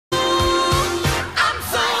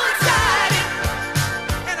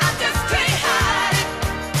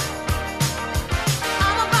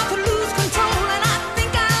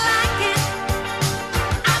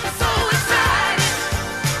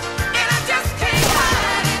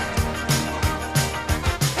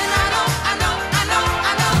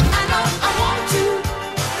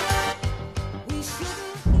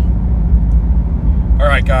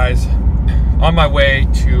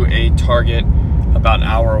Target about an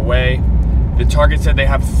hour away. The Target said they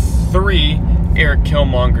have 3 Erik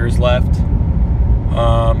Killmongers left.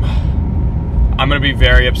 I'm gonna be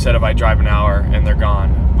very upset if I drive an hour and they're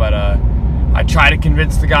gone. But I tried to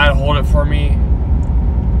convince the guy to hold it for me.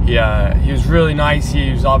 He was really nice.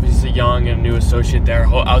 He was obviously young and a new associate there.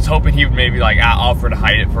 I was hoping he would maybe like offer to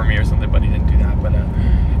hide it for me or something, but he didn't do that. But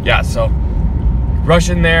yeah, so rush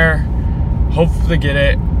in there, hopefully get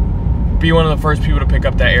it, be one of the first people to pick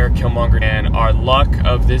up that Erik Killmonger, and our luck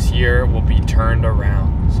of this year will be turned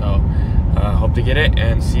around. So hope to get it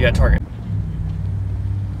and see you at Target.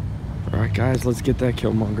 All right, guys, let's get that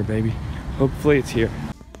Killmonger, baby. Hopefully it's here.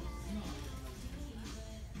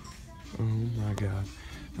 Oh my God.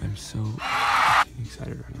 I'm so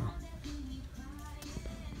excited right now.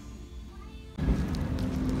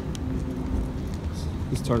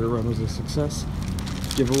 This Target run was a success.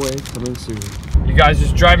 Giveaway coming soon. You guys,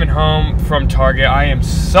 just driving home from Target. I am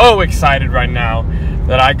so excited right now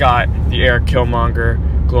that I got the Erik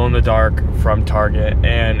Killmonger glow in the dark from Target,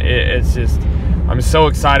 and it's just, I'm so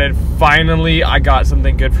excited. Finally, I got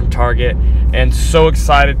something good from Target, and so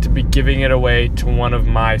excited to be giving it away to one of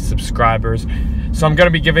my subscribers. So I'm going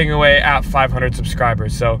to be giving away at 500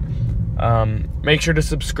 subscribers. So make sure to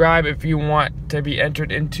subscribe if you want to be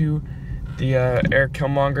entered into the Erik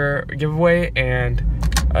Killmonger giveaway, and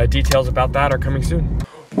details about that are coming soon.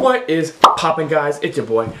 What is poppin', guys? It's your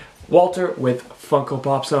boy Walter with Funko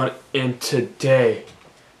Pop Zone, and today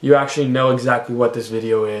you actually know exactly what this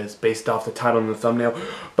video is based off the title and the thumbnail,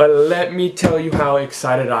 but let me tell you how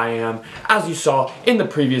excited I am. As you saw in the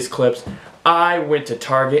previous clips, I went to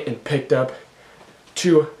Target and picked up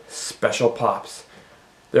 2 special pops.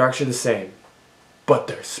 They're actually the same, but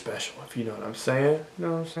they're special, if you know what I'm saying. You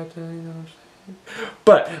know what I'm saying?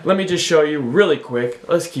 But let me just show you really quick.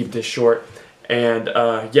 Let's keep this short. And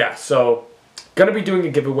yeah, so gonna be doing a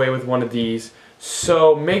giveaway with one of these.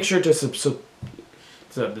 So make sure to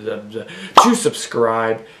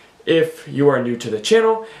subscribe if you are new to the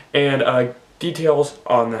channel, and details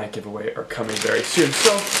on that giveaway are coming very soon.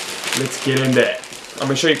 So let's get into it. I'm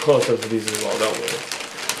gonna show you close-ups of these as well, don't worry.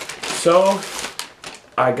 So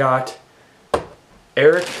I got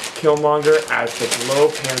Erik Killmonger as the Glow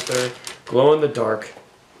Panther, glow in the dark,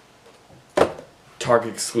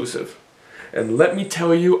 Target exclusive. And let me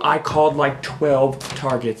tell you, I called like 12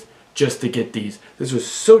 Targets just to get these. This was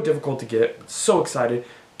so difficult to get. So excited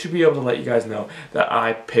to be able to let you guys know that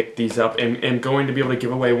I picked these up and am going to be able to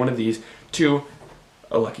give away one of these to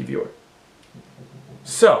a lucky viewer.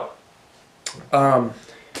 So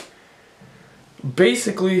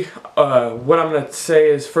basically, what I'm going to say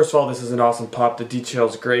is, first of all, this is an awesome pop. The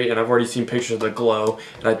detail's great, and I've already seen pictures of the glow,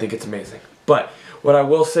 and I think it's amazing. But what I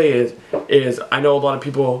will say is I know a lot of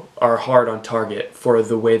people are hard on Target for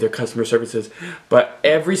the way their customer service is, but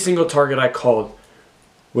every single Target I called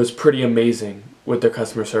was pretty amazing with their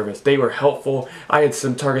customer service. They were helpful. I had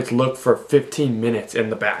some Targets look for 15 minutes in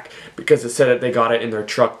the back because it said that they got it in their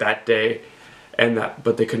truck that day,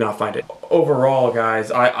 but they could not find it. Overall,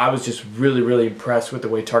 guys, I was just really impressed with the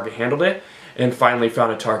way Target handled it, and finally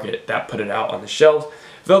found a Target that put it out on the shelves.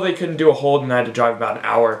 Though they couldn't do a hold and I had to drive about an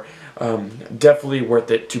hour, definitely worth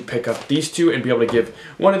it to pick up these 2 and be able to give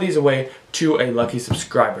one of these away to a lucky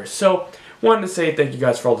subscriber. So wanted to say thank you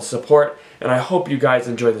guys for all the support, and I hope you guys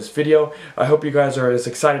enjoy this video. I hope you guys are as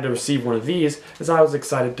excited to receive one of these as I was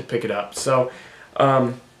excited to pick it up. So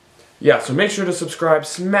yeah, so make sure to subscribe,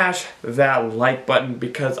 smash that like button,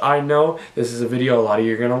 because I know this is a video a lot of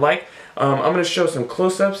you are going to like. I'm going to show some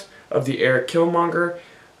close-ups of the Erik Killmonger,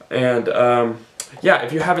 and yeah,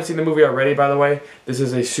 if you haven't seen the movie already, by the way, this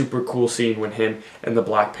is a super cool scene when him and the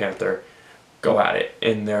Black Panther go at it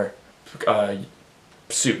in their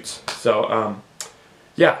suits. So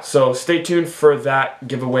yeah, so stay tuned for that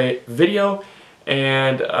giveaway video,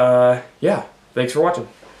 and yeah, thanks for watching.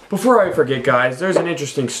 Before I forget, guys, there's an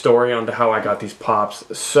interesting story on how I got these pops.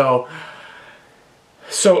 So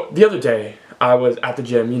the other day, I was at the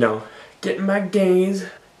gym, you know, getting my gains.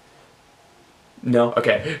 No?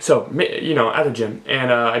 Okay. So, you know, at the gym,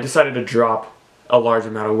 and I decided to drop a large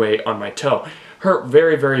amount of weight on my toe. Hurt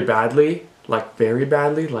very badly, like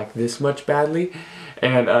this much badly,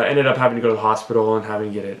 and ended up having to go to the hospital and having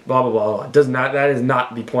to get it, blah, blah, blah, blah. That is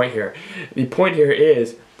not the point here. The point here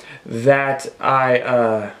is that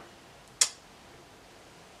I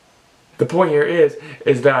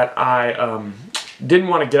didn't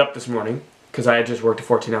want to get up this morning because I had just worked a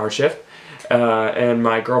 14-hour shift, and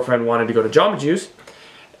my girlfriend wanted to go to Jamba Juice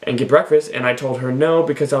and get breakfast, and I told her no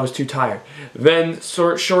because I was too tired. Then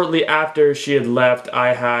shortly after she had left,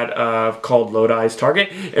 I had called Lodi's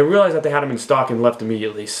Target and realized that they had them in stock and left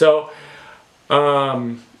immediately. So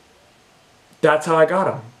that's how I got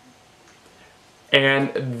them.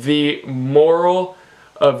 And the moral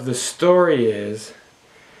of the story is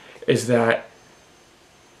that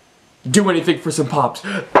do anything for some pops.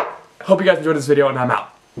 Hope you guys enjoyed this video, and I'm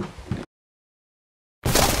out.